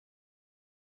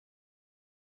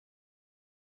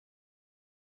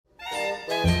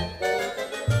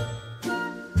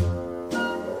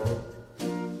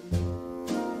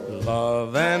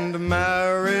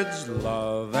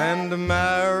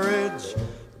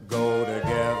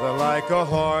like a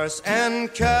horse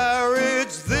and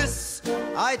carriage. This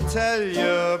I tell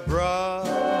you,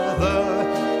 brother,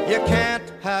 you can't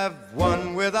have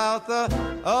one without the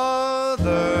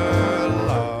other.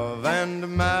 Love and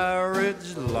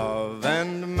marriage, love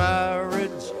and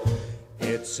marriage,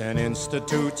 it's an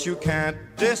institute you can't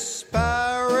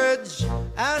disparage.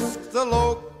 Ask the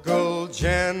local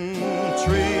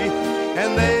gentry,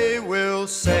 and they will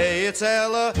say it's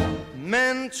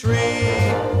elementary.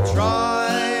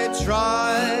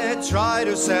 Try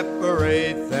to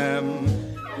separate them.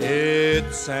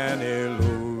 It's an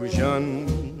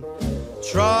illusion.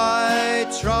 Try,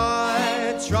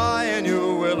 and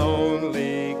you will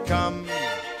only come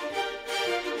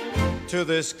to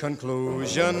this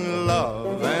conclusion: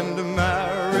 love and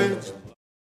marriage.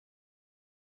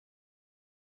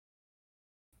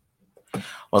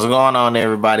 What's going on,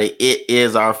 everybody? It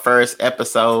is our first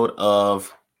episode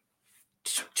of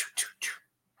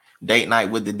Date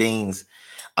Night with the Deans.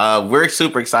 We're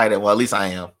super excited. Well, at least I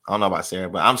am. I don't know about Sarah,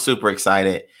 but I'm super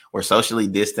excited. We're socially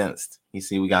distanced. You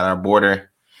see, we got our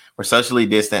border. We're socially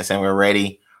distanced, and we're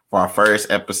ready for our first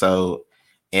episode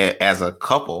as a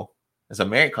couple. As a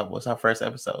married couple, it's our first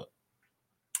episode.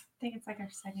 I think it's like our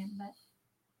second, but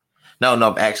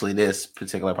no, actually, this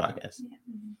particular podcast. Yeah.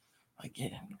 Mm-hmm. Like,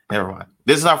 yeah, never mind.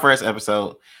 This is our first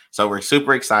episode, so we're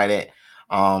super excited.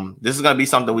 This is gonna be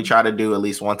something we try to do at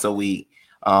least once a week,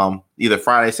 either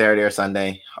Friday, Saturday, or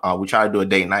Sunday. We try to do a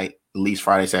date night at least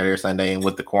Friday, Saturday, or Sunday. And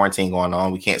with the quarantine going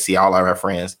on, we can't see all of our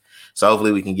friends, so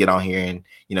hopefully we can get on here and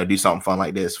do something fun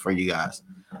like this for you guys.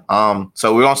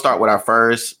 So we're gonna start with our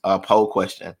first poll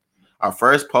question. Our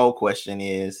first poll question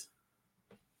is,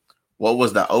 what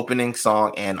was the opening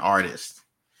song and artist?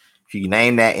 If you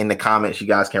name that in the comments, you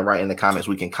guys can write in the comments.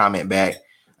 We can comment back,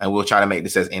 and we'll try to make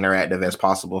this as interactive as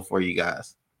possible for you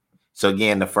guys. So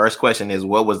again, the first question is,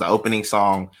 what was the opening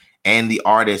song and the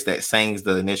artist that sings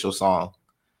the initial song?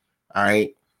 All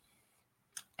right.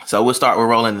 So we'll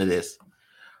roll into this.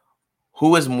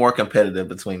 Who is more competitive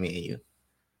between me and you?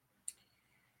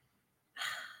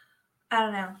 I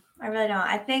don't know. I really don't.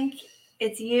 I think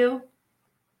it's you,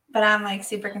 but I'm like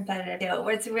super competitive too.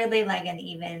 It's really like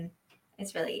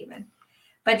it's really even.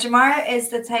 But Jamar is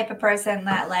the type of person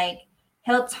that like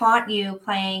he'll taunt you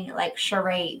playing like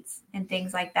charades and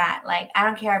things like that. Like I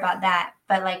don't care about that,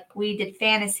 but like we did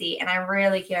fantasy and I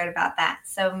really cared about that.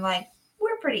 So I'm like,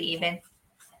 we're pretty even.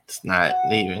 It's not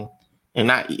even.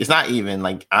 It's not even.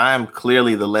 Like I'm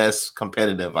clearly the less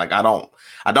competitive. Like I don't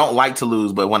like to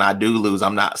lose, but when I do lose,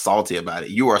 I'm not salty about it.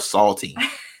 You are salty.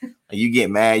 You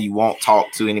get mad. You won't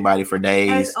talk to anybody for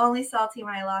days. I was only salty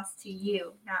when I lost to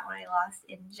you, not when I lost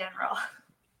in general.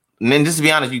 And then just to be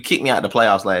honest, you kicked me out of the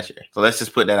playoffs last year. So let's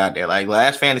just put that out there. Like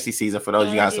last fantasy season, for those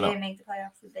of you guys who didn't make the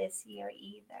playoffs this year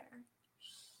either.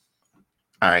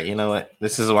 All right, you know what?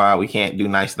 This is why we can't do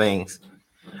nice things.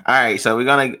 All right, so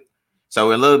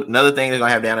another thing they're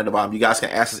gonna have down at the bottom. You guys can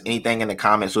ask us anything in the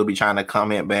comments. We'll be trying to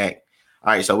comment back.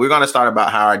 All right, so we're gonna start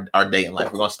about how our dating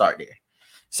life. We're gonna start there.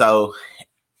 So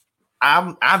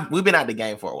we've been out the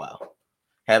game for a while.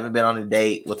 Haven't been on a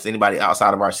date with anybody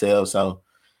outside of ourselves. So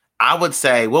I would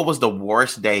say, what was the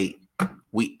worst date that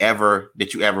you ever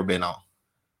been on?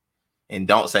 And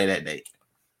don't say that date.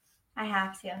 I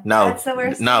have to. No, that's the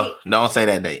worst. No, date. Don't say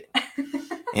that date.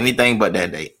 Anything but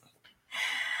that date.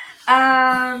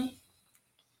 Because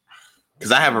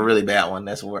I have a really bad one.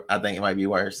 That's where I think it might be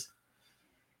worse.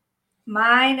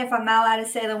 Mine, if I'm not allowed to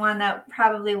say the one that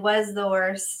probably was the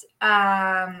worst.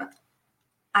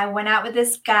 I went out with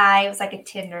this guy. It was like a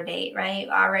Tinder date, right?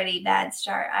 Already bad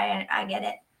start. I get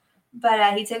it.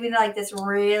 But he took me to like this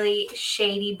really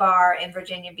shady bar in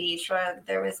Virginia Beach where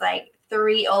there was like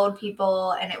 3 old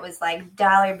people and it was like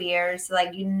dollar beers. So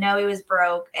like, he was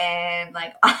broke and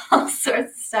like all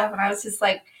sorts of stuff. And I was just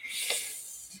like,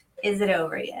 is it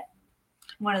over yet?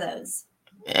 One of those.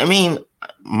 I mean,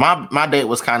 my date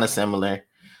was kind of similar.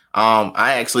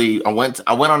 I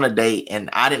went on a date and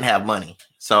I didn't have money.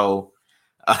 So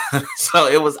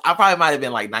it was, I probably might've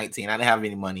been like 19. I didn't have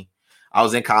any money. I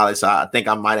was in college, so I think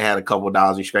I might have had a couple of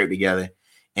dollars we scraped together,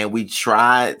 and we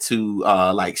tried to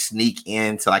like sneak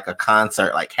into like a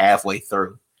concert like halfway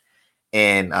through,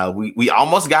 and we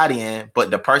almost got in,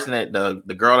 but the person that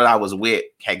the girl that I was with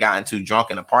had gotten too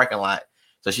drunk in the parking lot,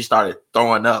 so she started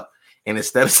throwing up, and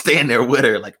instead of staying there with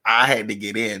her, like I had to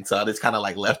get in, so I just kind of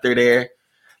like left her there.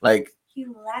 Like,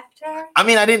 you left her? I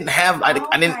mean, I didn't have. I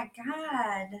didn't. My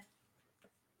God.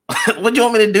 What do you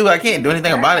want me to do? I can't do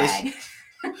anything about it.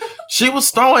 She was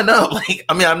throwing up. Like,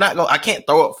 I mean, I can't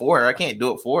throw up for her. I can't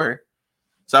do it for her.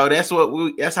 So that's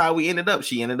how we ended up.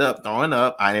 She ended up throwing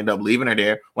up. I ended up leaving her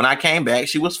there. When I came back,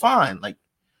 she was fine. Like,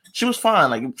 She was fine.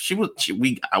 Like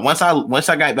once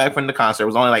I got back from the concert, it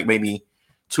was only like maybe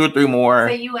 2 or 3 more.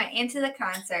 So you went into the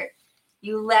concert,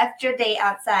 you left your date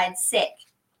outside sick,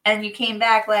 and you came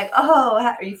back like, oh,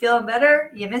 are you feeling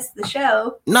better? You missed the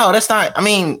show. No, that's not. I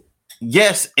mean,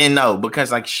 yes and no,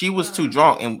 because like she was too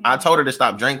drunk, and I told her to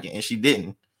stop drinking, and she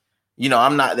didn't. You know,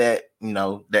 I'm not that,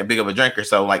 that big of a drinker.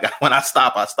 So like when I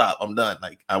stop, I'm done.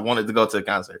 Like I wanted to go to the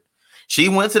concert. She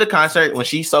went to the concert. When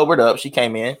she sobered up, she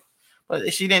came in,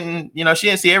 but she didn't, she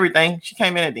didn't see everything. She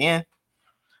came in at the end.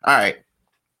 All right.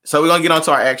 So we're going to get on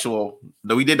to our actual,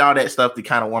 we did all that stuff to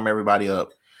kind of warm everybody up,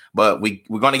 but we're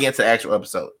going to get into the actual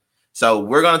episode. So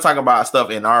we're going to talk about stuff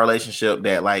in our relationship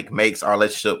that like makes our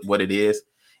relationship what it is.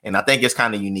 And I think it's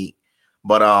kind of unique,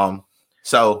 but,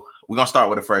 so we're going to start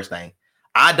with the first thing.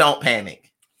 I don't panic.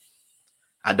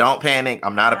 I'm not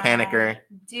a panicker. I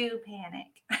do panic.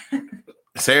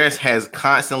 Sarah has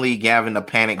constantly having the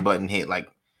panic button hit. Like,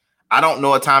 I don't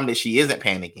know a time that she isn't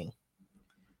panicking.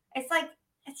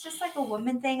 It's just like a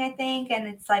woman thing, I think. And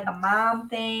it's like a mom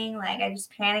thing. Like, I just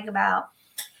panic about,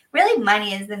 really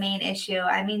money is the main issue.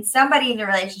 I mean, somebody in your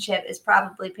relationship is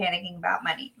probably panicking about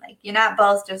money. Like, you're not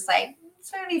both just like, it's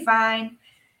going to be fine.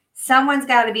 Someone's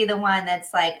got to be the one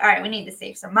that's like, all right, we need to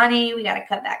save some money. We got to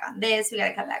cut back on this. We got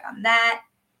to cut back on that.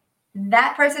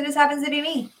 That person just happens to be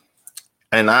me.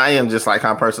 And I am just like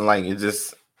kind of person, like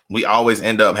we always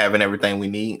end up having everything we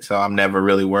need. So I'm never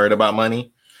really worried about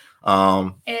money.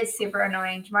 It is super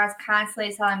annoying. Jamar's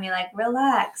constantly telling me like,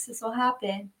 relax, this will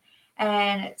happen.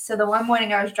 And so the one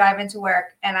morning I was driving to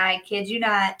work and I kid you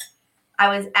not, I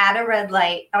was at a red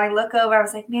light and I look over, I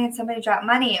was like, man, somebody dropped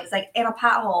money. It was like in a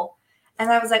pothole. And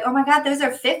I was like, oh my God, those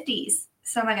are 50s.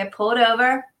 So I'm like, I pulled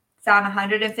over, found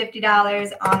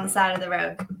 $150 on the side of the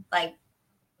road, like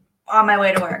on my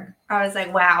way to work. I was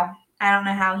like, wow, I don't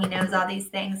know how he knows all these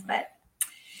things, but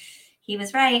he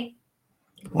was right.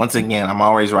 Once again, I'm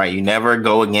always right. You never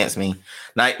go against me.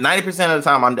 90% of the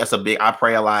time, I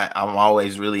pray a lot. I'm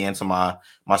always really into my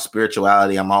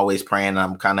spirituality. I'm always praying.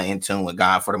 I'm kind of in tune with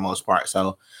God for the most part.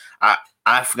 So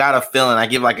I've got a feeling, I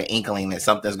give like an inkling that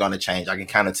something's going to change. I can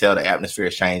kind of tell the atmosphere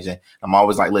is changing. I'm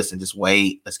always like, listen, just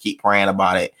wait. Let's keep praying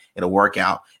about it. It'll work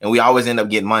out. And we always end up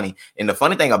getting money. And the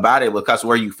funny thing about it, because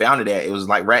where you found it at, it was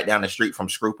like right down the street from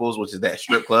Scruples, which is that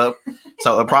strip club.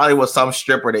 So it probably was some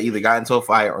stripper that either got into a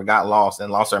fight or got lost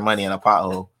and lost her money in a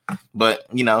pothole.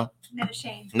 But, no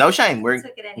shame. No shame. We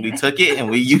took it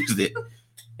and we used it.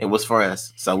 It was for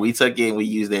us. So we took it and we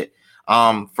used it.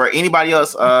 For anybody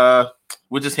else,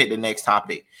 we'll just hit the next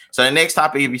topic. So the next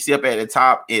topic, if you see up at the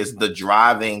top, is the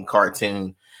driving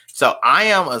cartoon. So I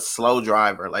am a slow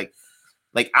driver. Like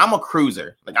I'm a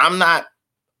cruiser. Like I'm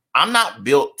not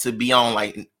built to be on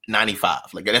like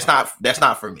 95. Like that's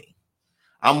not for me.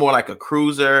 I'm more like a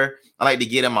cruiser. I like to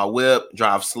get in my whip,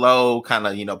 drive slow, kind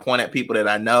of, point at people that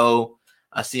I know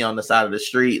I see on the side of the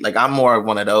street. Like I'm more of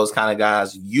one of those kind of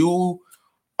guys. You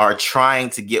are trying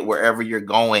to get wherever you're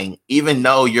going, even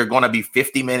though you're going to be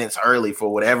 50 minutes early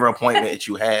for whatever appointment that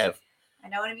you have. I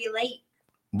don't want to be late.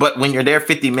 But when you're there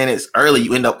 50 minutes early,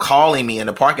 you end up calling me in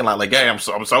the parking lot like, hey, I'm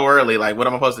so early. Like, what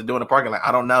am I supposed to do in the parking lot?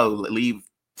 I don't know. Leave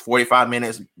 45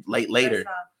 minutes later. First of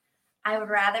all, I would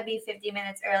rather be 50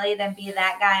 minutes early than be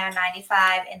that guy on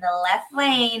 95 in the left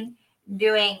lane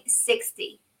doing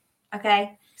 60.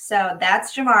 Okay? So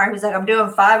that's Jamar, who's like, I'm doing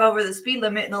 5 over the speed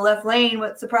limit in the left lane.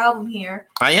 What's the problem here?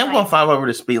 I am going 5 over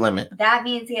the speed limit. That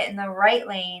means get in the right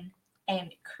lane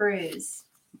and cruise.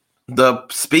 The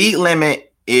speed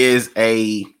limit is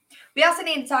We also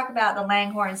need to talk about the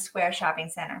Langhorne Square Shopping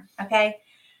Center, okay?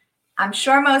 I'm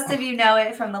sure most of you know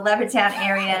it from the Levittown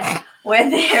area where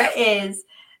there is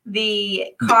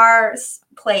the car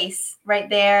place right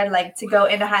there, like to go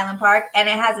into Highland Park. And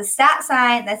it has a stop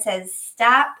sign that says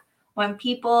stop when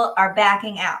people are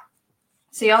backing out.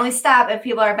 So you only stop if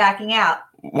people are backing out.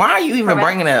 Why are you even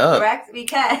bringing that up? Correct,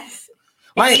 because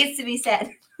it needs to be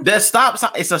said. The stop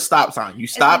sign, it's a stop sign. You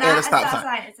stop at a stop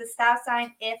sign. It's a stop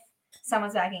sign if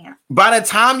someone's backing out. By the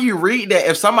time you read that,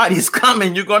 if somebody's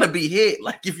coming, you're going to be hit.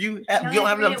 Like if you don't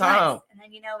have enough time. And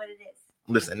then you know what it is.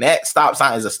 Listen, that stop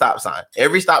sign is a stop sign.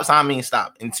 Every stop sign means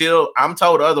stop. Until I'm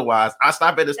told otherwise, I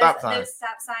stop at the stop sign. There's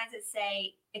stop signs that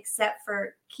say, except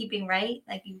for keeping right,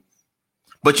 like you.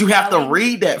 But you have to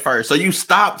read that first. So you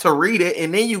stop to read it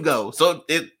and then you go. So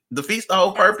it defeats the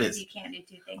whole purpose. You can't do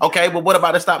two things. Okay, but what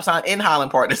about a stop sign in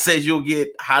Highland Park that says you'll get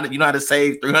how to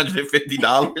save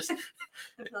 $350?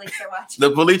 The police are watching.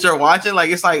 The police are watching.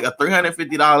 Like it's like a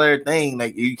 $350 thing.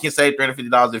 Like you can save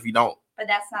 $350 if you don't. But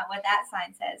that's not what that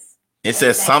sign says. It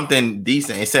says something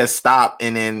decent. It says stop,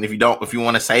 and then if you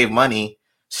want to save money,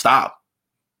 stop.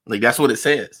 Like that's what it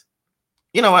says.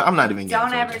 You know what? I'm not even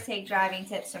Don't ever take driving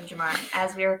tips from Jamar,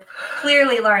 as we're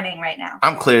clearly learning right now.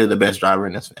 I'm clearly the best driver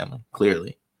in this family.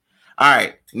 Clearly. All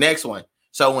right, next one.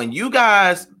 So when you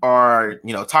guys are,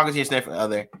 talking to your significant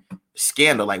other,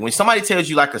 scandal, like when somebody tells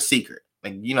you like a secret,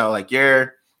 like, like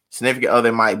your significant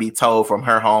other might be told from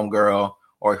her homegirl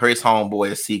or his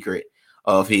homeboy a secret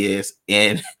of his,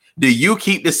 and do you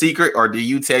keep the secret or do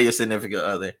you tell your significant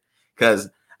other? Because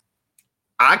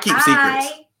I keep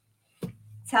secrets.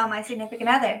 Tell my significant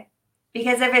other,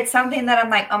 because if it's something that I'm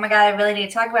like, oh my God, I really need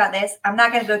to talk about this, I'm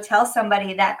not going to go tell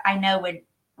somebody that I know would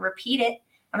repeat it.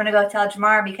 I'm going to go tell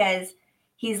Jamar because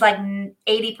he's like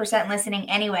 80% listening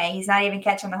anyway. He's not even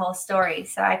catching the whole story.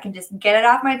 So I can just get it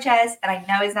off my chest and I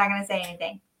know he's not going to say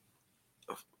anything.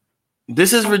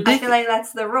 This is ridiculous. I feel like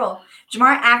that's the rule.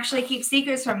 Jamar actually keeps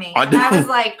secrets from me. I do. And I was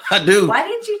like, I do. Why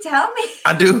didn't you tell me?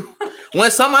 I do. When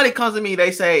somebody comes to me,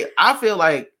 they say, I feel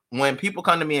like when people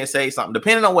come to me and say something,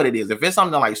 depending on what it is, if it's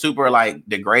something like super like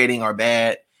degrading or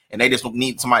bad and they just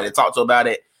need somebody to talk to about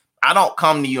it, I don't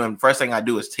come to you and first thing I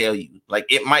do is tell you. Like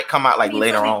it might come out like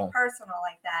later on. Personal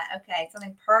like that. Okay,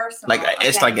 something personal. Like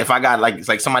it's like if I got like it's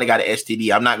like somebody got an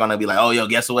STD, I'm not gonna be like, oh yo,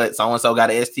 guess what? So and so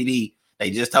got an STD.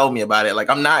 They just told me about it. Like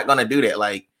I'm not gonna do that.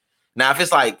 Like now if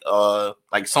it's like so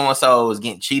and so is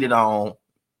getting cheated on,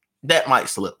 that might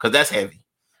slip because that's heavy.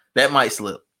 That might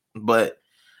slip. But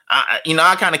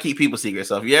I kind of keep people secrets.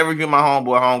 So if you ever get my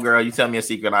homeboy, homegirl, you tell me a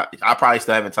secret, I probably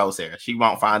still haven't told Sarah. She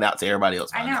won't find out to everybody else.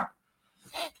 I know.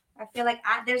 I feel like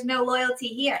there's no loyalty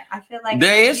here. I feel like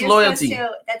there is loyalty.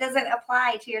 That doesn't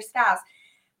apply to your spouse.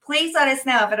 Please let us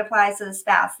know if it applies to the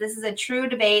spouse. This is a true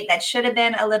debate. That should have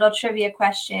been a little trivia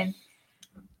question.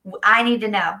 I need to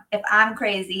know if I'm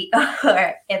crazy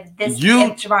or if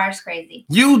Jamar's crazy.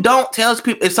 You don't tell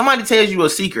people. If somebody tells you a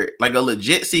secret, like a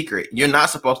legit secret, you're not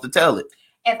supposed to tell it.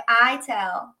 If I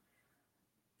tell,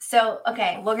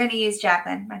 we're going to use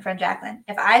Jacqueline, my friend Jacqueline.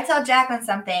 If I tell Jacqueline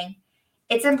something,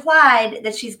 it's implied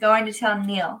that she's going to tell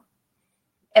Neil.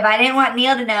 If I didn't want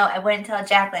Neil to know, I wouldn't tell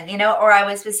Jacqueline, or I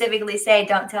would specifically say,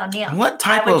 don't tell Neil.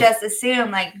 I would just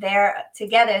assume like they're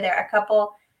together, they're a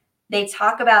couple, they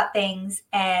talk about things,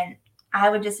 and I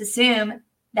would just assume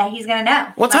that he's going to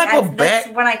know.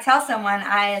 When I tell someone,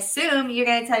 I assume you're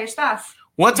going to tell your spouse.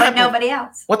 Nobody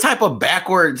else. What type of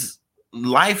backwards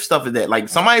life stuff is that? Like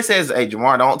somebody says, hey,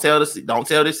 Jamar, don't tell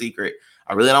the secret.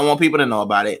 I really don't want people to know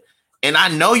about it. And I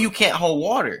know you can't hold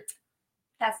water.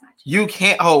 That's not true. You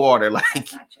can't hold water. Like,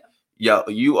 that's not true. Yo,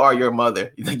 you are your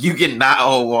mother. Like, you cannot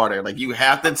hold water. Like, you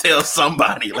have to tell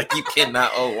somebody. Like, you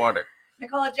cannot hold water.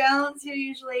 Nicola Jones, who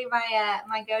usually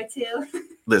my go-to.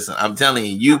 Listen, I'm telling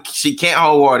you, she can't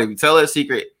hold water. If you tell her a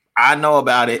secret, I know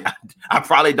about it. I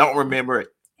probably don't remember it.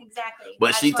 Exactly.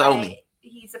 But she told me.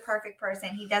 He's a perfect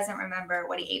person. He doesn't remember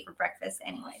what he ate for breakfast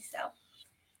anyway, so.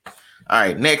 All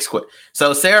right, next question.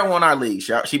 So Sarah won our league.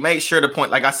 She made sure to point,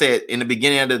 like I said in the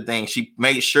beginning of the thing, she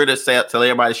made sure to tell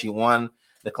everybody she won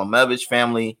the Klemevich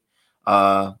family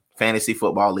fantasy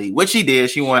football league, which she did.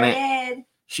 She won it.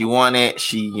 She won it.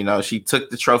 She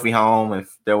took the trophy home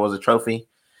if there was a trophy,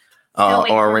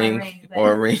 or a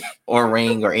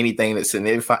ring, or anything that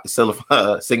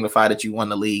signified that you won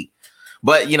the league.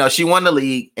 But she won the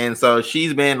league, and so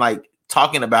she's been like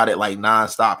talking about it like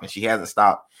nonstop, and she hasn't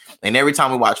stopped. And every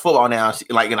time we watch football now,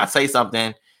 and I say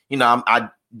something, I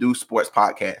do sports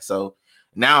podcasts. So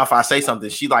now if I say something,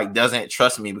 she like doesn't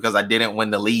trust me because I didn't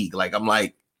win the league. Like I'm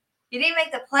like, you didn't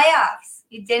make the playoffs.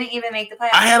 You didn't even make the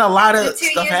playoffs. I had a lot of the 2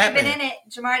 stuff years happen. You've been in it,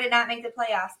 Jamar did not make the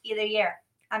playoffs either year.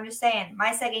 I'm just saying,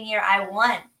 my second year I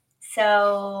won.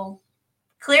 So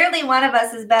clearly one of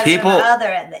us is better than the other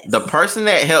at this. The person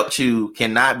that helped you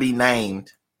cannot be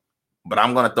named, but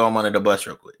I'm gonna throw him under the bus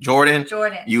real quick. Jordan,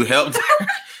 you helped.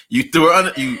 You threw her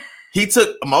under. He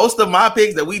took most of my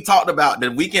picks that we talked about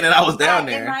the weekend that I was down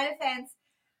there. In my defense,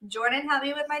 Jordan helped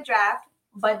me with my draft,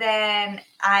 but then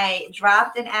I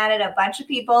dropped and added a bunch of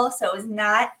people, so it was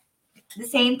not the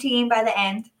same team by the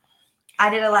end. I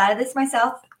did a lot of this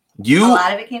myself. A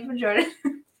lot of it came from Jordan.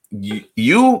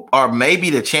 you are maybe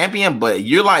the champion, but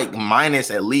you're like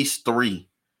minus at least 3.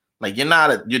 Like you're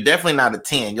definitely not a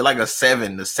 10. You're like a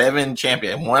 7, the 7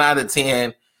 champion. 1 out of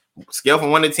 10. Scale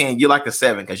from 1 to 10, you're like a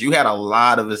 7 because you had a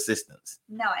lot of assistance.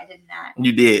 No, I did not.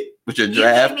 You did with your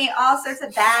draft. You gave me all sorts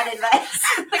of bad advice.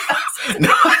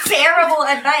 Terrible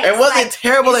advice. It wasn't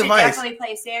terrible advice. Definitely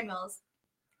play Samuels.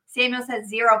 Samuels had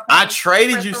 0 points. I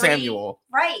traded you 3. Samuel.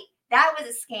 Right. That was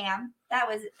a scam. That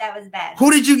was bad. Who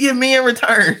did you give me in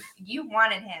return? You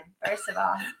wanted him, first of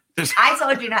all. I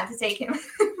told you not to take him.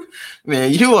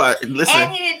 Man, you are. Listen.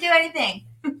 And he didn't do anything.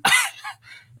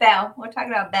 Bell. We're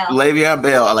talking about Bell. Le'Veon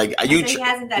Bell. Like So he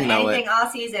hasn't done anything all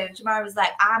season. Jamar was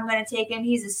like, I'm going to take him.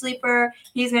 He's a sleeper.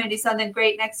 He's going to do something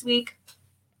great next week.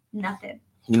 Nothing.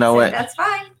 You know what? That's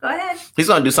fine. Go ahead. He's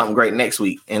going to do something great next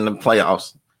week in the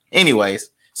playoffs.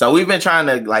 Anyways, so we've been trying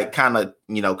to like kind of,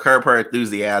 curb her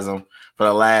enthusiasm for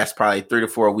the last probably 3 to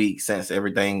 4 weeks since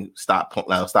everything stopped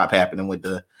happening with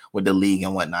the league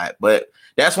and whatnot. But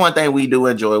that's one thing we do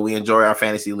enjoy. We enjoy our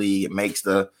fantasy league. It makes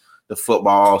the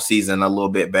football season a little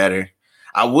bit better.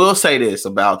 I will say this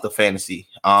about the fantasy.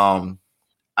 I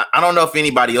don't know if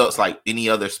anybody else, like any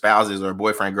other spouses or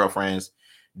boyfriend, girlfriends,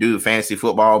 do fantasy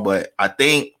football, but I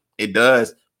think it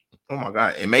does. Oh my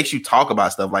God. It makes you talk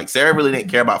about stuff. Like Sarah really didn't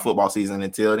care about football season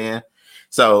until then.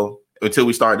 So until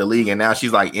we started the league, and now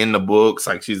she's like in the books,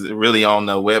 like she's really on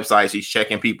the website. She's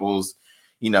checking people's,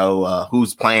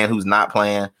 who's playing, who's not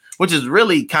playing, which is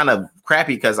really kind of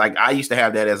crappy because like I used to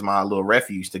have that as my little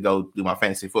refuge to go do my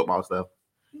fantasy football stuff.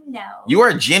 No. You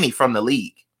are Jenny from the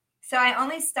league. So I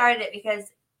only started it because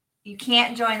you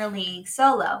can't join the league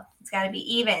solo. It's got to be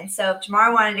even. So if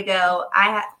Jamar wanted to go,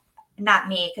 not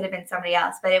me, it could have been somebody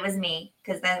else, but it was me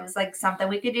because then it was like something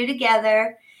we could do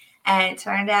together. And it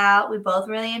turned out we both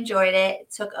really enjoyed it.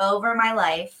 It took over my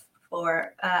life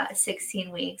for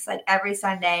 16 weeks. Like every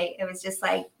Sunday, it was just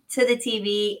like to the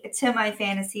TV, to my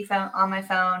fantasy phone, on my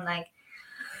phone. Like,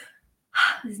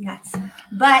 it was nuts.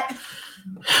 But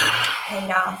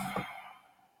paid off.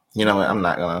 You know what? I'm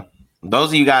not going to. Those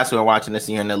of you guys who are watching this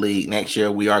year in the league, next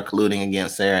year we are colluding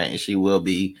against Sarah, and she will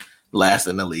be last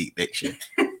in the league next year.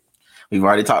 We've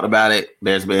already talked about it.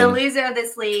 There's been the loser of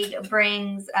this league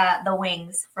brings the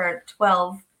wings for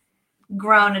 12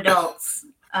 grown adults,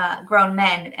 grown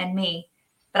men, and me.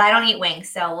 But I don't eat wings,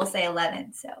 so we'll say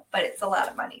 11. But it's a lot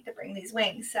of money to bring these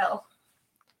wings. So, all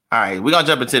right, we're gonna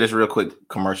jump into this real quick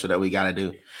commercial that we gotta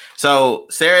do. So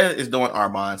Sarah is doing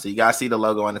Arbonne. So you guys see the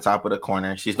logo on the top of the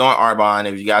corner. She's doing Arbonne.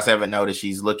 If you guys haven't noticed,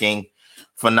 she's looking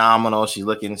phenomenal. She's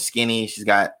looking skinny. She's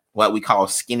got what we call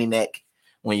skinny neck.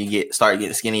 When you start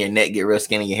getting skinny, your neck get real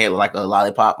skinny, your head look like a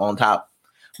lollipop on top.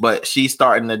 But she's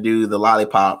starting to do the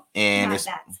lollipop, and not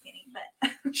that skinny,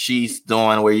 but she's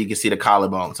doing where you can see the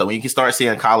collarbone. So when you can start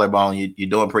seeing collarbone, you're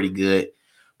doing pretty good.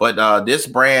 But this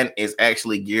brand is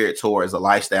actually geared towards a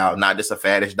lifestyle, not just a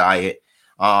faddish diet.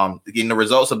 The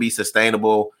results will be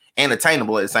sustainable and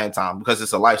attainable at the same time because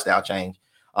it's a lifestyle change.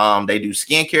 They do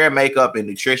skincare, makeup, and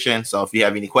nutrition. So if you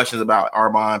have any questions about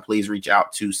Arbonne, please reach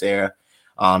out to Sarah.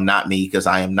 Not me, because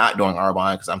I am not doing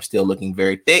Arbonne because I'm still looking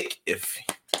very thick.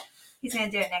 He's going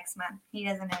to do it next month. He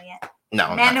doesn't know yet.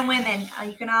 No. Men and women,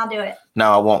 you can all do it.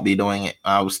 No, I won't be doing it.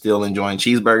 I was still enjoying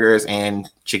cheeseburgers and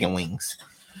chicken wings.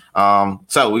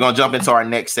 So we're going to jump into our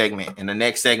next segment. And the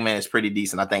next segment is pretty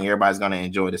decent. I think everybody's going to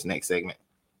enjoy this next segment.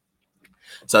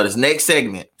 So this next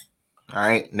segment, all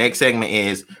right, next segment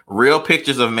is real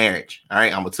pictures of marriage. All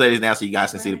right, I'm going to tell you this now so you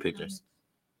guys can see the pictures.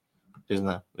 There's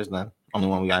none. Only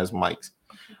one we got is mics.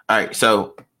 All right,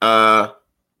 so what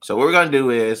we're gonna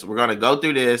do is we're gonna go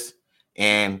through this,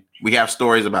 and we have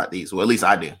stories about these. Well, at least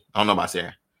I do. I don't know about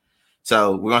Sarah.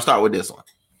 So we're gonna start with this one.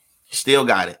 Still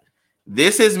got it.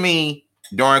 This is me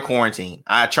during quarantine.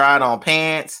 I tried on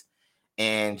pants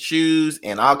and shoes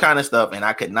and all kind of stuff, and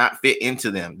I could not fit into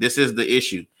them. This is the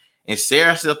issue. And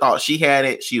Sarah still thought she had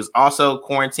it. She was also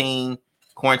quarantine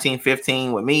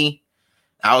 15 with me.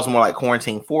 I was more like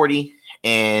quarantine 40,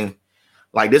 and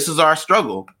like, this is our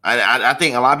struggle. I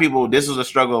think a lot of people, this is a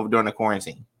struggle during the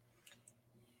quarantine.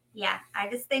 Yeah, I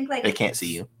just think like they can't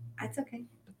see you. It's okay.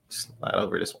 Slide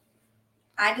over this one.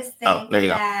 I just think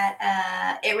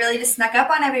that it really just snuck up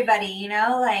on everybody,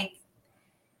 like,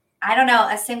 I don't know,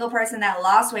 a single person that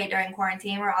lost weight during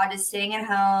quarantine. We're all just sitting at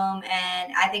home,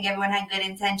 and I think everyone had good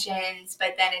intentions,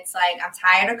 but then it's like, I'm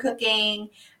tired of cooking.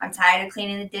 I'm tired of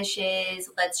cleaning the dishes.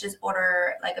 Let's just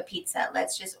order like a pizza.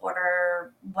 Let's just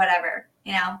order whatever,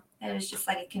 it was just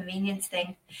like a convenience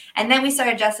thing. And then we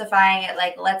started justifying it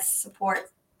like, let's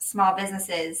support small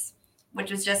businesses,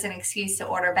 which was just an excuse to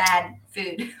order bad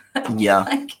food.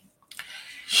 Yeah.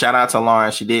 Shout out to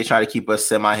Lauren. She did try to keep us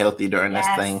semi-healthy during this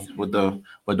thing with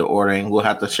the ordering. We'll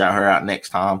have to shout her out next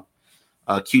time.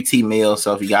 QT Meals.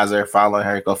 So if you guys are following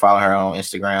her, go follow her on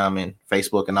Instagram and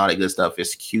Facebook and all that good stuff.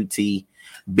 It's QT,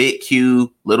 big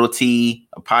Q, little T,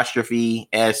 apostrophe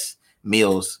S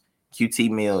Meals. QT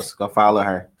Meals. Go follow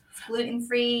her. It's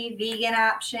gluten-free, vegan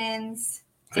options.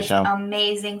 For sure.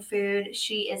 Amazing food.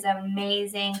 She is an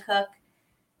amazing cook.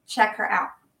 Check her out.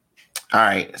 All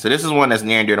right. So this is one that's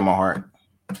near and dear to my heart.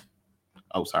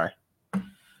 Oh, sorry.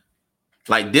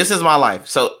 Like, this is my life.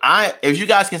 So if you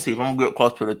guys can see, if I'm good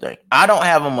close to the thing, I don't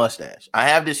have a mustache. I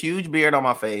have this huge beard on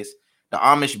my face the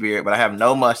Amish beard, but I have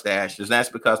no mustache. And that's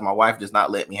because my wife does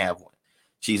not let me have one.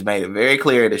 She's made it very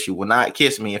clear that she will not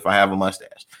kiss me if I have a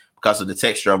mustache because of the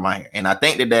texture of my hair. And I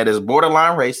think that is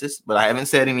borderline racist, but I haven't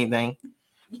said anything.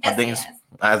 Yes,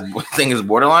 I think it's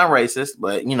borderline racist,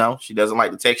 but she doesn't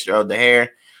like the texture of the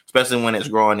hair, especially when it's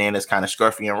growing in. It's kind of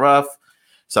scruffy and rough.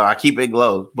 So I keep it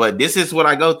glowed. But this is what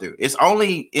I go through. It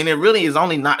really is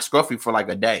only not scruffy for like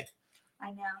a day.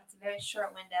 I know. It's a very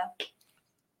short window.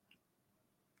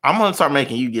 I'm gonna start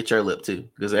making you get your lip too,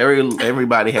 because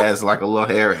everybody has like a little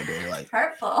hair right there. Like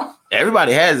hurtful.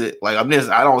 Everybody has it. Like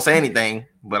I don't say anything,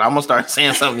 but I'm gonna start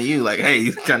saying something to you. Like, hey,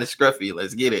 you're kind of scruffy.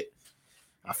 Let's get it.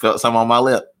 I felt some on my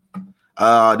lip.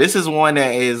 This is one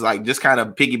that is like just kind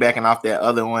of piggybacking off that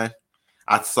other one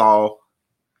I saw.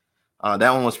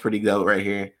 That one was pretty dope right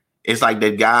here. It's like the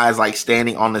guy's like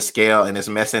standing on the scale and it's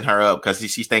messing her up because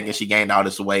she's thinking she gained all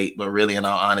this weight, but really, in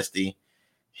all honesty,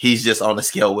 he's just on the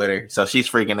scale with her. So she's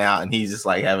freaking out and he's just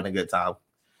like having a good time.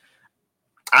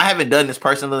 I haven't done this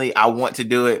personally. I want to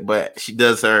do it, but she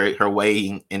does her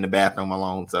weighing in the bathroom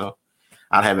alone. So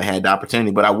I haven't had the opportunity,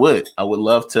 but I would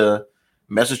love to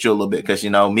mess with you a little bit. Cause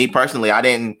me personally,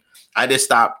 I just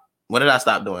stopped. What did I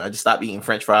stop doing? I just stopped eating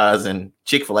French fries and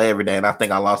Chick-fil-A every day. And I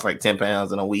think I lost like 10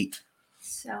 pounds in a week.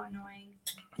 So annoying.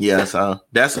 Yeah. So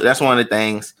that's one of the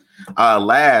things. The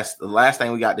last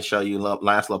thing we got to show you,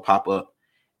 last little pop-up,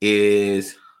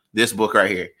 is this book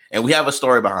right here. And we have a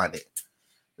story behind it.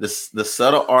 The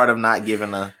subtle art of not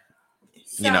giving a,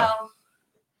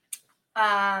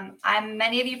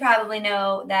 many of you probably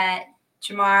know that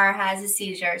Jamar has his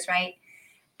seizures, right?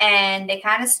 And they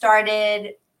kind of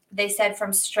started, they said,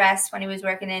 from stress when he was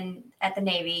working at the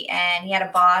Navy, and he had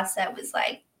a boss that was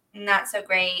like not so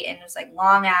great, and it was like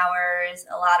long hours,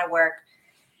 a lot of work.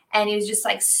 And he was just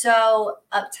like so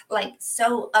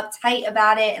uptight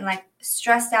about it and like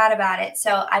stressed out about it.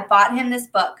 So I bought him this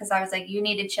book because I was like, you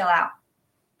need to chill out.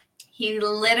 He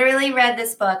literally read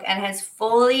this book and has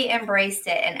fully embraced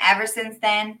it. And ever since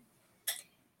then,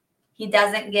 he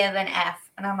doesn't give an F.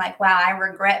 And I'm like, wow, I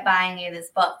regret buying you this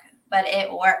book, but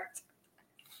it worked.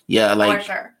 Yeah, like for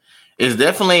sure. It's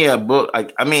definitely a book.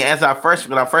 Like, I mean, when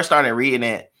I first started reading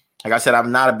it, like I said,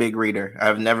 I'm not a big reader.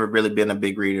 I've never really been a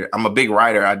big reader. I'm a big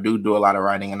writer. I do a lot of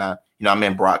writing, and I'm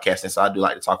in broadcasting, so I do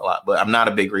like to talk a lot, but I'm not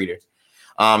a big reader.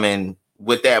 And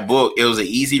with that book, it was an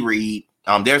easy read.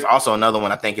 There's also another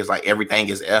one I think is like Everything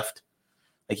is Effed.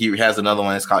 Like he has another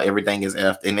one that's called Everything is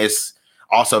Effed, and it's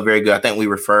also very good. I think we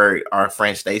referred our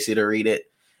friend Stacy to read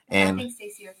it. And I think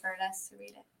Stacy referred us to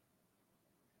read it.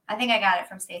 I think I got it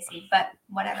from Stacy, but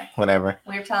whatever.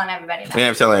 We were telling everybody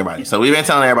about it. So we've been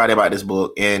telling everybody about this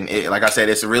book. And like I said,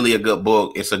 it's really a good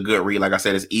book. It's a good read. Like I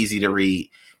said, it's easy to read.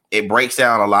 It breaks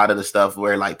down a lot of the stuff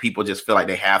where like people just feel like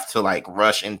they have to like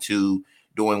rush into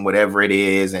doing whatever it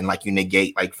is. And like you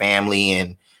negate like family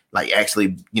and like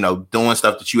actually, doing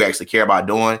stuff that you actually care about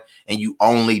doing. And you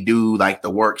only do like the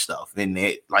work stuff. And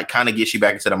it like kind of gets you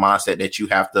back into the mindset that you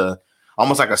have to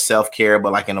almost like a self-care,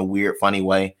 but like in a weird, funny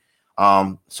way.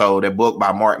 So the book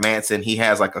by Mark Manson, he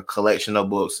has like a collection of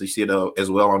books. You see it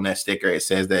as well on that sticker. It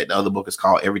says that the other book is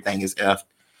called Everything is F.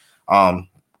 I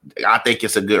think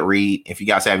it's a good read. If you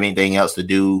guys have anything else to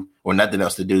do or nothing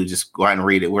else to do, just go out and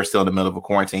read it. We're still in the middle of a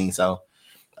quarantine. So,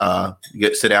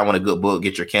 sit down with a good book,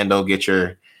 get your Kindle, get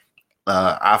your,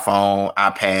 iPhone,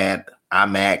 iPad,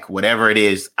 iMac, whatever it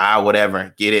is,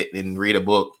 get it and read a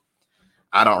book.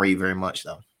 I don't read very much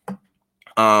though.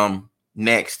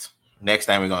 Next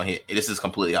time we're going to hit, this is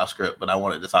completely off script, but I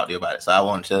wanted to talk to you about it. So I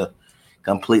wanted to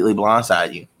completely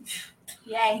blindside you.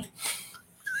 Yay.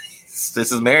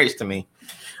 This is marriage to me.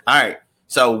 All right.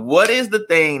 So what is the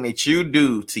thing that you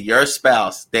do to your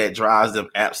spouse that drives them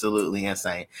absolutely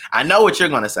insane? I know what you're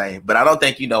going to say, but I don't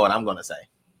think you know what I'm going to say.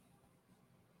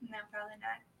 No, probably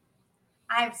not.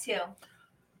 I have two.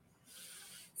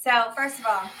 So first of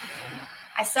all,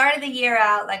 I started the year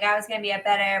out like I was going to be a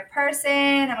better person.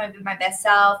 I'm going to be my best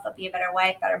self. I'll be a better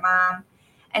wife, better mom.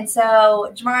 And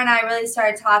so Jamar and I really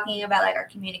started talking about like our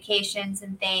communications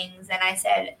and things. And I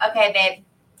said, okay, babe,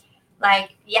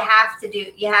 like you have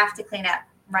to clean up,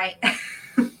 right?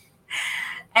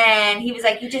 And he was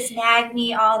like, you just nag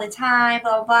me all the time,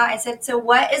 blah, blah, blah. I said, so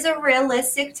what is a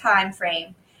realistic time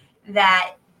frame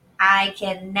that I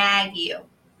can nag you,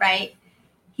 right?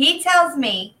 He tells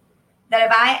me that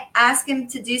if I ask him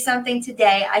to do something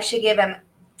today, I should give him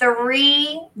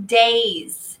 3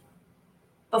 days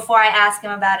before I ask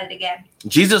him about it again.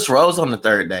 Jesus rose on the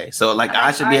third day. So like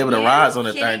I should be able to rise on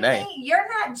the third day. You're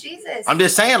not Jesus. I'm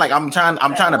just saying, like I'm trying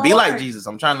to be like Jesus.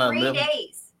 I'm trying to 3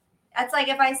 days. That's like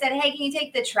if I said, hey, can you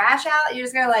take the trash out? You're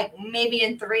just gonna like maybe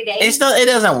in 3 days. It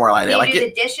doesn't work like that. Like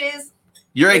the dishes.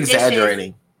 You're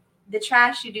exaggerating. The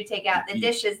trash you do take out. The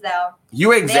dishes, though.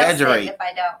 You exaggerate. If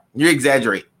I don't. You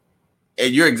exaggerate.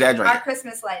 You're exaggerating. Our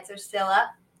Christmas lights are still up.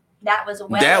 That was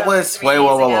wait,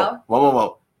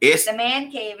 whoa. The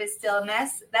man cave is still a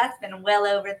mess. That's been well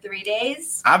over 3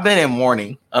 days. I've been in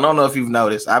mourning. I don't know if you've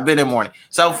noticed. I've been in mourning.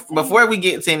 So before we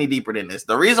get any deeper than this,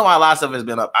 the reason why a lot of stuff has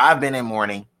been up, I've been in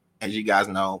mourning, as you guys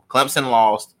know. Clemson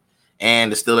lost,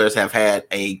 and the Steelers have had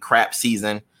a crap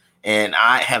season, and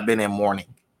I have been in mourning.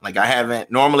 Like I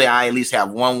haven't. Normally, I at least have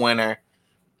one winner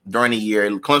during the year.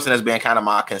 Clemson has been kind of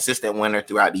my consistent winner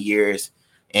throughout the years,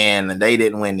 and they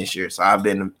didn't win this year. So I've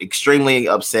been extremely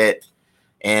upset.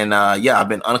 And I've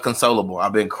been unconsolable.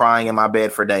 I've been crying in my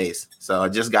bed for days. So I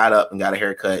just got up and got a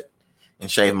haircut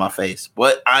and shaved my face.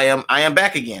 But I am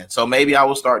back again. So maybe I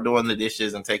will start doing the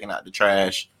dishes and taking out the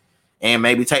trash, and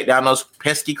maybe take down those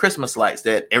pesky Christmas lights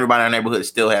that everybody in our neighborhood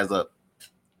still has up.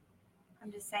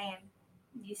 I'm just saying.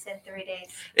 You said 3 days.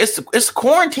 It's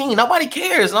quarantine. Nobody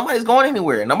cares. Nobody's going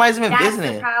anywhere. Nobody's even visiting.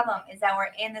 That's the problem, is that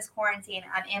we're in this quarantine.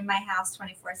 I'm in my house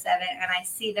 24/7, and I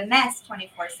see the mess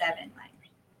 24/7.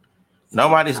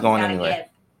 Nobody's going anywhere.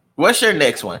 What's your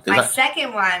next one? My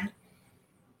second one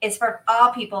is for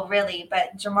all people, really,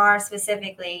 but Jamar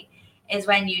specifically, is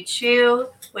when you chew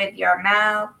with your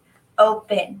mouth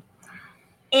open.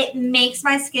 It makes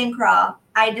my skin crawl.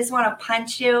 I just want to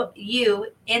punch you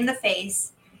in the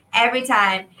face every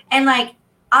time. And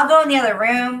I'll go in the other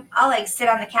room. I'll sit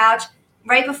on the couch.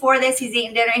 Right before this, he's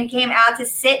eating dinner and he came out to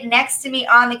sit next to me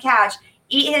on the couch,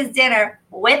 eat his dinner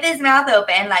with his mouth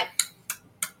open,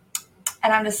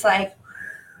 and I'm just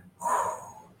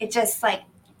it just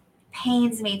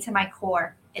pains me to my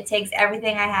core. It takes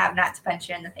everything I have not to punch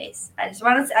you in the face. I just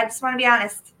want to be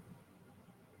honest.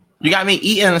 You got me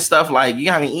eating stuff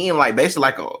basically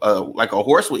like a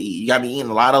horse would eat. You got me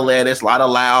eating a lot of lettuce, a lot of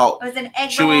loud. It was an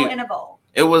egg roll in a bowl.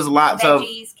 It was lots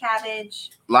veggies, cabbage,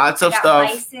 lots of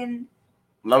stuff. Bison.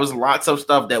 There was lots of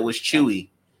stuff that was chewy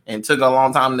and took a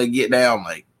long time to get down.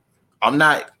 I'm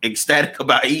not ecstatic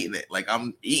about eating it.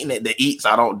 I'm eating it to eat so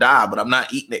I don't die, but I'm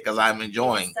not eating it because I'm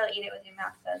enjoying. You still eat it with your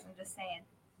mouth closed. I'm just saying.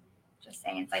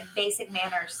 It's like basic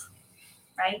manners,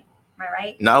 right? Am I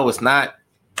right? No, it's not.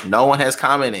 No one has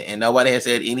commented and nobody has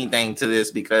said anything to this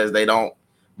because they don't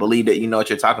believe that you know what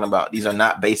you're talking about. These are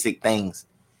not basic things.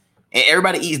 And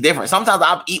everybody eats different. Sometimes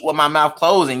I'll eat with my mouth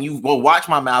closed and you will watch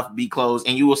my mouth be closed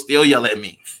and you will still yell at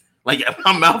me.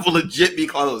 My mouth will legit be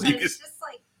closed. But it's just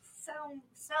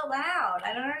so loud.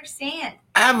 I don't understand.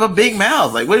 I have a big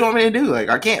mouth. What do you want me to do?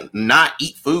 I can't not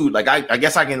eat food. I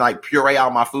guess I can puree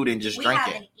out my food and just drink it.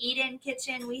 We have an eat-in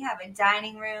kitchen. We have a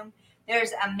dining room.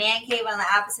 There's a man cave on the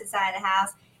opposite side of the house.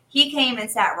 He came and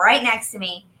sat right next to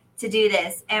me to do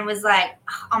this and was like,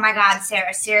 oh my God,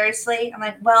 Sarah, seriously? I'm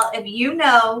like, well, if you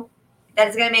know that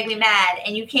it's going to make me mad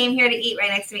and you came here to eat right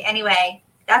next to me anyway,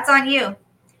 that's on you.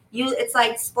 It's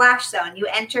like splash zone. You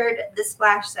entered the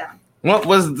splash zone. What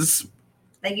was this?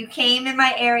 You came in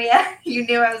my area. You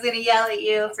knew I was going to yell at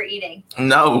you for eating.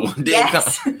 No.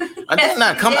 I did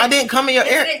not come. I didn't come in your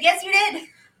area. Yes, you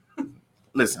did.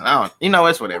 Listen,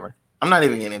 it's whatever. I'm not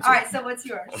even getting into it. All right, so what's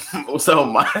yours?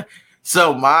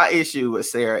 So my issue with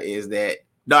Sarah is that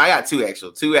I got two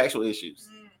actual issues.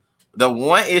 The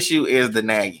one issue is the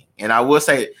nagging, and I will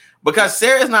say because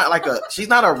Sarah's not she's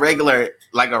not a regular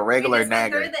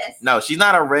nagger. No, she's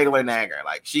not a regular nagger.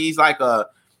 She's like a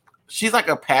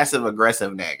passive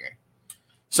aggressive nagger.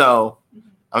 So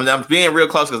I'm being real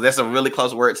close because that's a really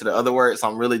close word to the other word. So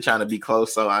I'm really trying to be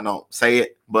close so I don't say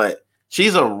it, but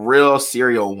she's a real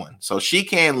serial one. So she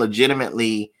can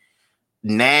legitimately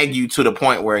nag you to the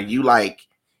point where you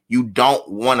don't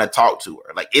want to talk to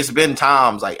her. It's been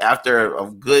times after a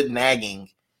good nagging,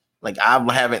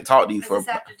 I haven't talked to you for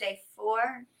after day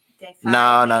 4, day 5.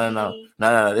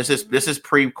 No. This is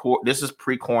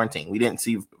pre-quarantine. We didn't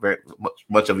see very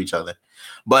much of each other.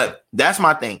 But that's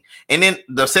my thing. And then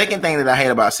the second thing that I hate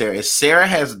about Sarah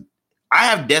is I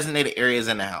have designated areas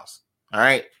in the house. All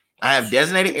right. I have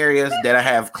designated areas that I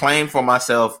have claimed for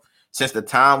myself since the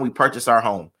time we purchased our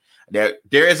home. There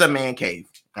is a man cave.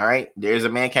 All right. There's a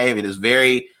man cave.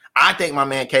 I think my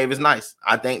man cave is nice.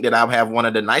 I think that I have one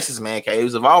of the nicest man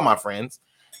caves of all my friends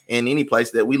in any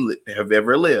place that we have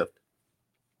ever lived.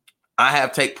 I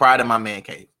have take pride in my man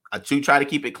cave. I do try to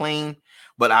keep it clean,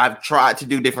 but I've tried to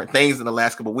do different things in the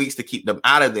last couple of weeks to keep them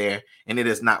out of there, and it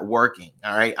is not working.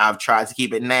 All right. I've tried to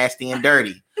keep it nasty and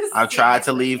dirty. I've tried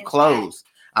to leave clothes.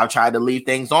 I've tried to leave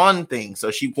things on things so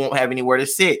she won't have anywhere to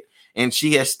sit. And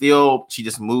she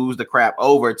just moves the crap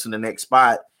over to the next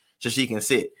spot so she can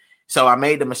sit. So I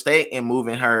made the mistake in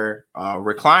moving her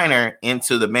recliner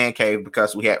into the man cave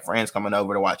because we had friends coming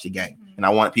over to watch the game. And I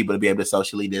wanted people to be able to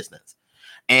socially distance.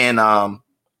 And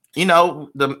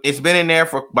it's been in there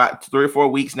for about 3 or 4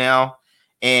 weeks now,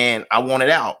 and I want it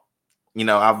out.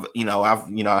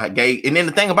 I gave, and then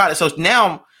the thing about it, so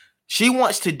now she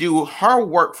wants to do her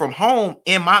work from home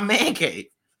in my man cave.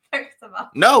 First of all,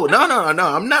 No,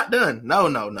 I'm not done. No.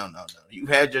 You've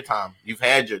had your time.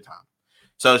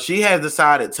 So she has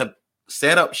decided to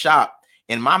set up shop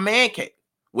in my man cave,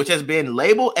 which has been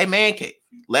labeled a man cave.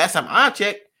 Last time I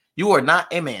checked, you are not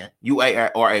a man. You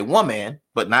are a woman,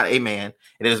 but not a man.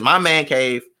 It is my man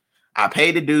cave. I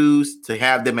paid the dues to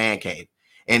have the man cave.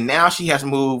 And now she has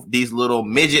moved these little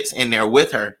midgets in there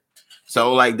with her.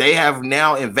 So like they have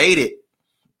now invaded.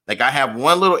 Like I have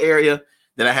one little area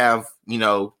that I have,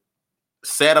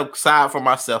 set aside for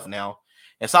myself now.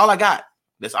 That's all I got.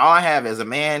 That's all I have as a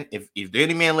man. If there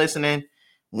any men listening,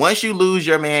 once you lose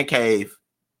your man cave,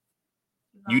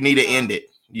 you need to end it.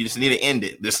 You just need to end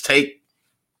it.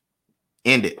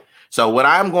 End it. So what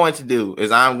I'm going to do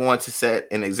is I'm going to set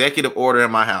an executive order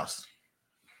in my house.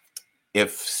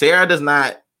 If Sarah does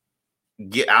not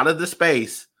get out of the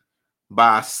space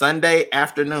by Sunday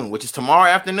afternoon, which is tomorrow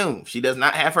afternoon, she does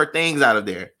not have her things out of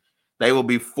there, they will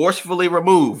be forcefully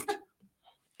removed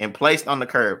and placed on the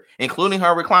curb, including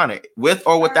her recliner, with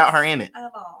or without her in it.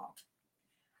 Of all,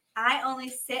 I only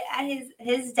sit at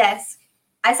his desk.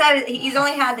 He's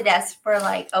only had the desk for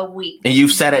like a week. And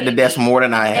you've sat at the desk more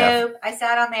than I have. Nope. I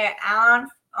sat on there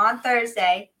on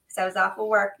Thursday, because I was off of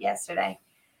work yesterday,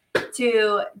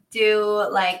 to do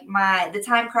like the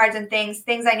time cards and things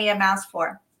I need a mouse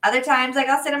for. Other times, like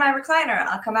I'll sit in my recliner.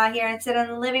 I'll come out here and sit on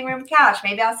the living room couch.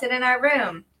 Maybe I'll sit in our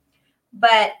room.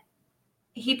 But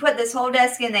he put this whole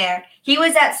desk in there. He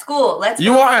was at school.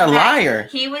 You are a liar.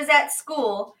 He was at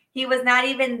school. He was not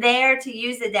even there to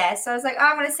use the desk. So I was like,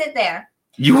 I'm going to sit there.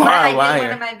 You are a liar. I did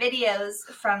one of my videos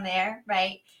from there,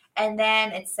 right? And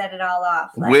then it set it all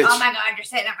off. Like, oh my God, you're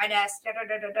sitting at my desk.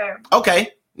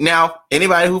 Okay. Now,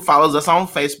 anybody who follows us on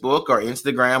Facebook or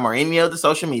Instagram or any of the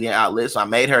social media outlets, I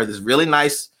made her this really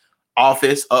nice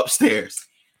office upstairs.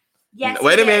 Yes.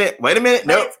 Wait a minute.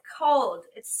 Nope. It's cold.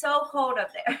 It's so cold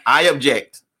up there. I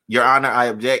object. Your Honor, I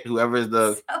object. Whoever is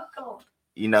so cold.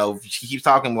 She keeps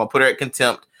talking. We'll put her at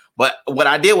contempt. But what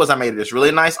I did was I made this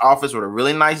really nice office with a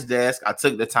really nice desk. I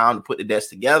took the time to put the desk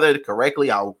together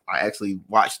correctly. I actually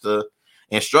watched the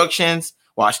instructions,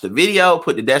 watched the video,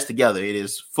 put the desk together. It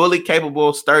is fully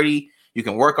capable, sturdy. You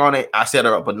can work on it. I set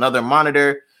her up another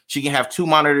monitor. She can have 2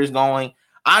 monitors going.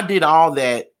 I did all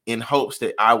that in hopes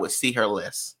that I would see her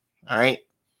less. All right.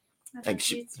 Like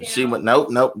she would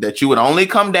nope. That you would only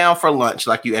come down for lunch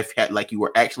like you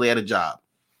were actually at a job.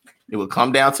 It would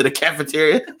come down to the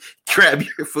cafeteria, grab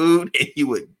your food, and you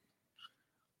would,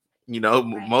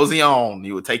 mosey on.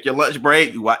 You would take your lunch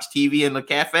break. You watch TV in the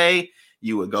cafe.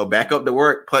 You would go back up to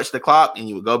work, punch the clock, and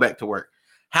you would go back to work.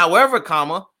 However,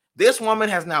 this woman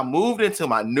has now moved into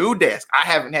my new desk. I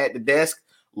haven't had the desk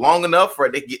long enough for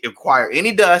it to acquire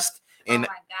any dust. And oh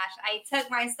my gosh, I took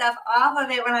my stuff off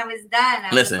of it when I was done. I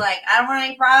was like, I don't want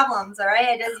any problems, all right?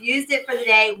 I just used it for the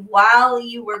day while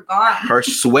you were gone. Her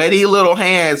sweaty little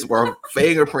hands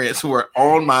fingerprints were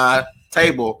on my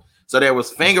table. So there was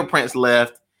fingerprints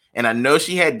left, and I know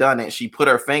she had done it. She put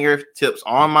her fingertips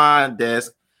on my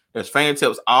desk. There's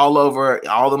fingertips all over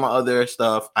all of my other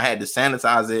stuff. I had to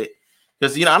sanitize it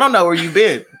because, I don't know where you've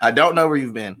been. I don't know where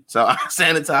you've been. So I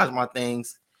sanitized my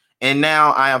things. And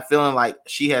now I am feeling like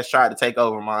she has tried to take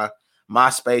over my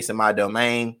space and my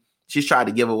domain. She's tried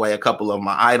to give away a couple of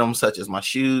my items, such as my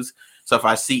shoes. So if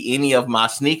I see any of my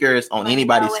sneakers on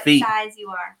anybody's feet, what size you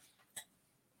are,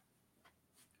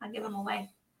 I'll give them away.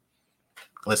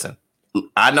 Listen,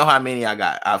 I know how many I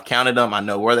got. I've counted them. I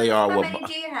know where they are. How many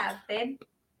do you have, babe?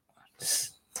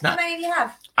 How many do you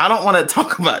have? I don't want to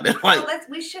talk about it. Like,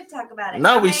 we should talk about it.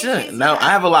 No, we shouldn't. No, I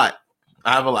have a lot.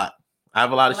 I have a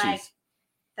lot of shoes.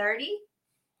 30?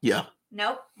 Yeah.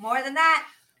 Nope. More than that.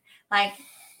 Like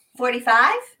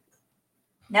 45?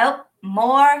 Nope.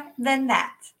 More than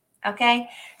that. Okay.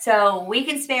 So we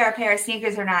can spare a pair of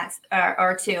sneakers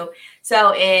or 2.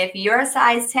 So if you're a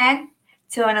size 10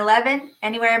 to an 11,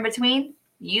 anywhere in between,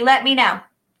 you let me know.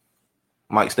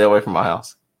 Mike, stay away from my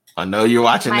house. I know you're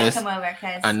watching this. Come over,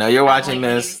 I know you're watching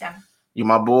this. You're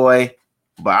my boy.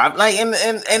 But I'm like, and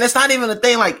it's not even a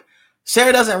thing. Like,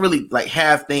 Sarah doesn't really like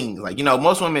have things like,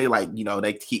 most women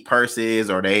they keep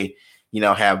purses or they,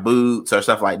 have boots or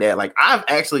stuff like that. Like I've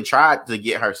actually tried to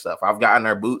get her stuff. I've gotten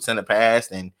her boots in the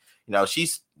past and,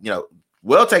 she's,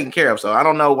 well taken care of. So I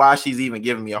don't know why she's even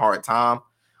giving me a hard time.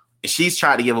 She's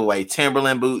tried to give away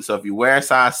Timberland boots. So if you wear a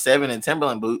size 7 in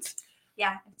Timberland boots,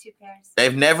 yeah, 2 pairs.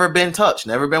 They've never been touched,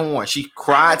 never been worn. She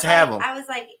cried to have them. I was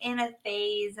like in a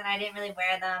phase and I didn't really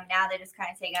wear them. Now they just kind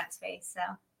of take up space. So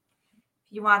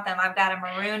If you want them, I've got a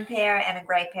maroon pair and a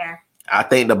gray pair. I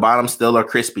think the bottoms still are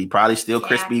crispy. Probably still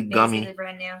crispy, gummy.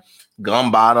 Brand new.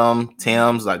 Gum bottom,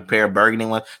 Tim's, like pair of burgundy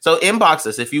ones. So inbox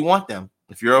us if you want them.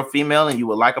 If you're a female and you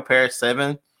would like a pair of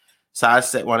 7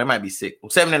 size set, well, it might be 6,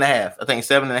 7.5. I think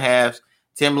 7.5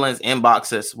 Timberlands,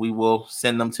 inbox us. We will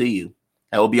send them to you.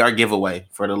 That will be our giveaway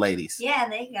for the ladies. Yeah,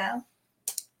 there you go.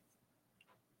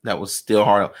 That was still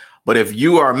hard. But if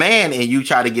you are a man and you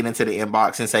try to get into the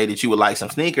inbox and say that you would like some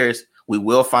sneakers, we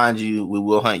will find you. We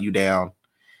will hunt you down.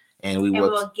 And we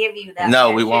will give you that.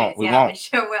 No, we won't. We won't. We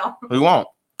sure will. We won't.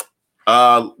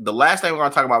 The last thing we're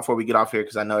gonna talk about before we get off here,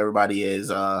 because I know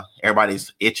everybody's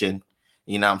itching.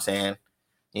 You know what I'm saying?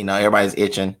 You know, everybody's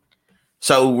itching.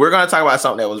 So we're gonna talk about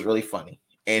something that was really funny.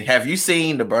 And have you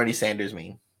seen the Bernie Sanders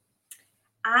meme?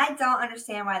 I don't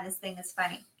understand why this thing is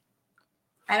funny.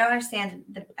 I don't understand.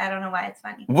 I don't know why it's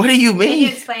funny. What do you mean? Can you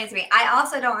explain it to me? I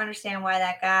also don't understand why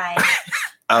that guy.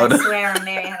 I swear on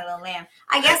Mary Had a Little Lamb.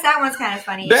 I guess that one's kind of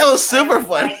funny. That was super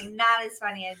funny. Like, not as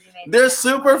funny as you made. They're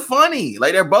super funny.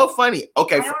 Like, they're both funny.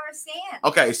 Okay. I don't understand.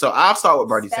 Okay, so I'll start with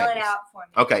Bernie Sanders. Spell it out for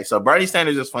me. Okay, so Bernie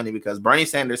Sanders is funny because Bernie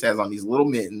Sanders has on these little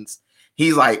mittens.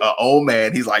 He's like an old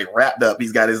man. He's like wrapped up.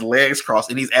 He's got his legs crossed,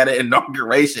 and he's at an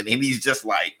inauguration, and he's just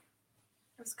like.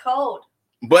 It was cold.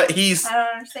 But he's. I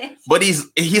don't understand. But he's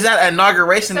at an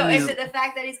inauguration. So is it the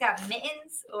fact that he's got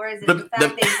mittens, or is it the fact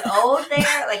that he's old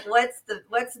there? Like, what's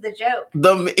the joke?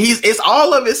 It's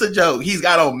all of it's a joke. He's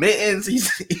got on mittens.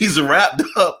 He's wrapped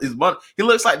up. He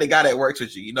looks like the guy that works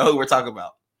with you. You know who we're talking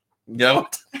about? You know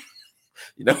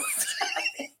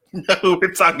who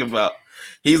we're talking about.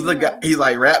 He's the guy. He's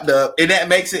like wrapped up, and that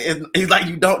makes it. He's like,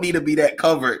 you don't need to be that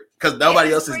covered because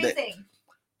nobody else is that.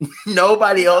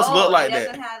 Nobody else look like that.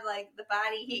 Doesn't have like the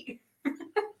body heat.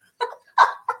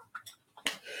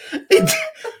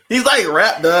 He's like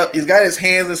wrapped up. He's got his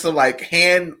hands in some like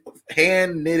hand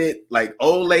knitted like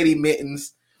old lady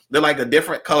mittens. They're like a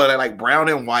different color. They're like brown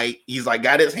and white. He's like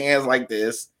got his hands like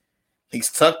this.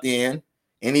 He's tucked in,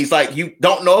 and he's like, you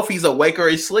don't know if he's awake or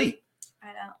asleep. I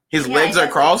know. His legs are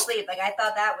crossed. Like I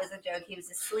thought that was a joke. He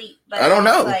was asleep, but I don't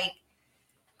know. Like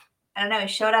I don't know. He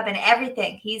showed up in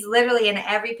everything. He's literally in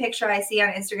every picture I see on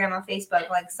Instagram or Facebook.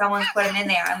 Like someone's put him in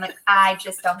there. I'm like, I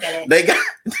just don't get it.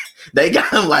 They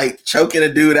got him like choking a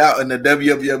dude out in the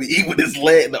WWE with his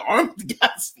leg. The arm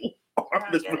got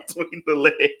arms between the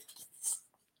legs.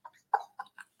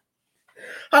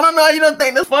 I don't know. You don't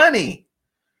think that's funny?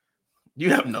 You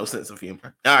have no sense of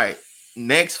humor. All right.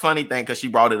 Next funny thing, because she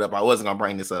brought it up. I wasn't gonna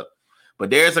bring this up, but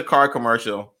there's a car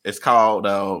commercial. It's called.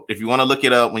 If you want to look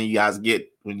it up when you guys get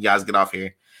off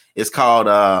here, it's called.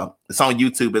 It's on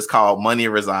YouTube. It's called Money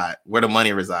Reside. Where the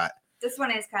money reside. This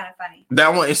one is kind of funny.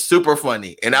 That one is super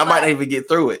funny, and I might not even get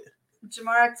through it.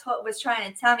 Jamara was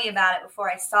trying to tell me about it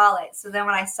before I saw it. So then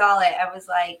when I saw it, I was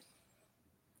like,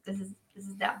 "This is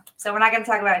dumb." So we're not going to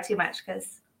talk about it too much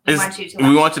because we want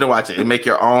you to watch it and make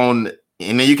your own,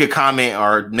 and then you can comment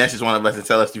or message one of us and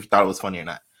tell us if you thought it was funny or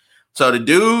not. So the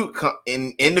dude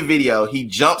in the video, he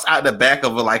jumps out the back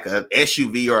of a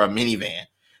SUV or a minivan.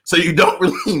 So you don't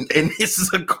really, and this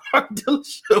is a car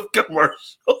dealership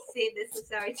commercial. See, this is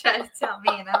how he tried to tell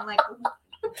me, and I'm like,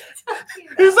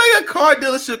 it's like a car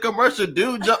dealership commercial.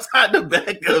 Dude jumps out the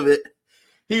back of it.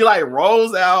 He like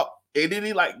rolls out, and then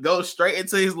he like goes straight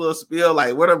into his little spiel,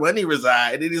 like where the money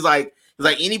reside. And then he's like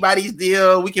anybody's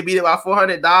deal. We can beat it by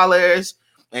 $400.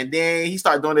 And then he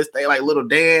started doing this thing like little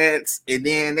dance. And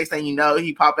then next thing you know,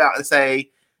 he pop out and say,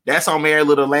 "That's on Mary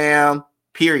Little Lamb."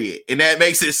 Period. And that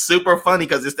makes it super funny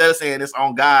because instead of saying it's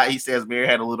on God, he says Mary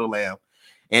had a little lamb.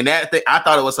 And that thing, I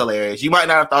thought it was hilarious. You might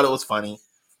not have thought it was funny.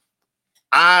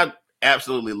 I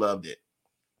absolutely loved it.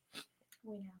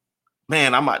 Yeah.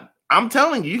 Man, I'm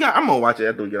telling you, I'm gonna watch it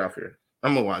after we get off here.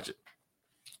 I'm gonna watch it.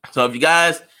 So if you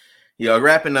guys,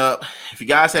 wrapping up, if you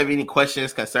guys have any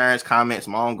questions, concerns, comments,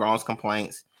 moan, groans,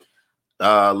 complaints,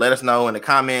 let us know in the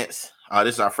comments.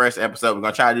 This is our first episode. We're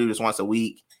gonna try to do this once a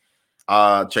week.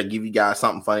 Try to give you guys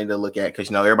something funny to look at because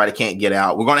everybody can't get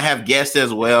out. We're gonna have guests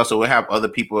as well, so we'll have other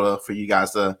people for you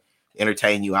guys to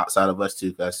entertain you outside of us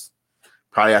too. Because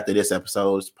probably after this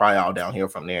episode, it's probably all downhill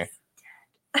from there.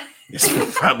 It's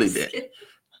probably dead.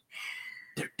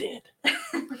 They're dead.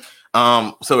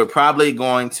 So we're probably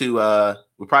going to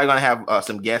have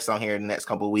some guests on here in the next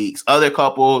couple of weeks. Other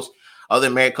couples, other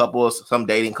married couples, some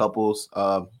dating couples.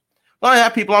 We're gonna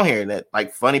have people on here that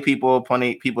like funny people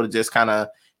to just kind of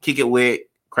kick it with,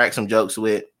 crack some jokes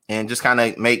with, and just kind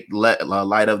of make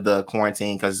light of the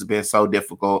quarantine because it's been so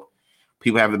difficult.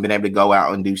 People haven't been able to go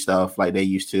out and do stuff like they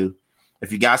used to.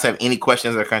 If you guys have any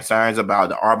questions or concerns about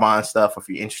the Arbonne stuff, if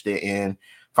you're interested in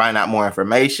find out more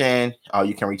information,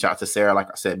 you can reach out to Sarah. Like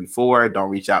I said before, don't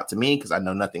reach out to me because I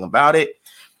know nothing about it,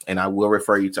 and I will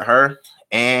refer you to her.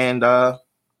 And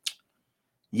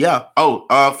yeah.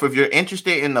 If you're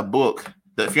interested in the book,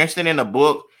 The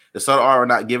Subtle Art of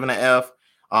Not Giving a F,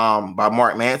 by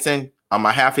Mark Manson.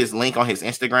 I have his link on his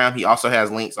Instagram. He also has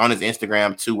links on his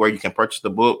Instagram to where you can purchase the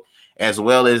book, as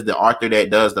well as the author that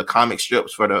does the comic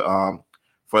strips for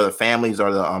the families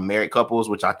or the married couples,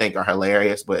 which I think are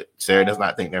hilarious, but Sarah does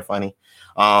not think they're funny.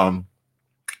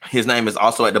 His name is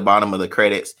also at the bottom of the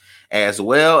credits, as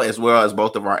well as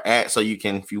both of our ads. So you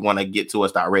can, if you want to get to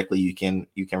us directly, you can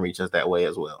reach us that way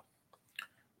as well.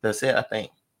 That's it, I think.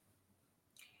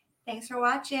 Thanks for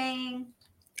watching.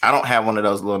 I don't have one of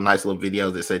those nice little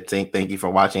videos that said thank you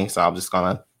for watching, so I'm just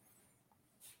gonna.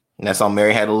 And that's on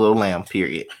Mary Had a Little Lamb,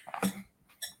 period.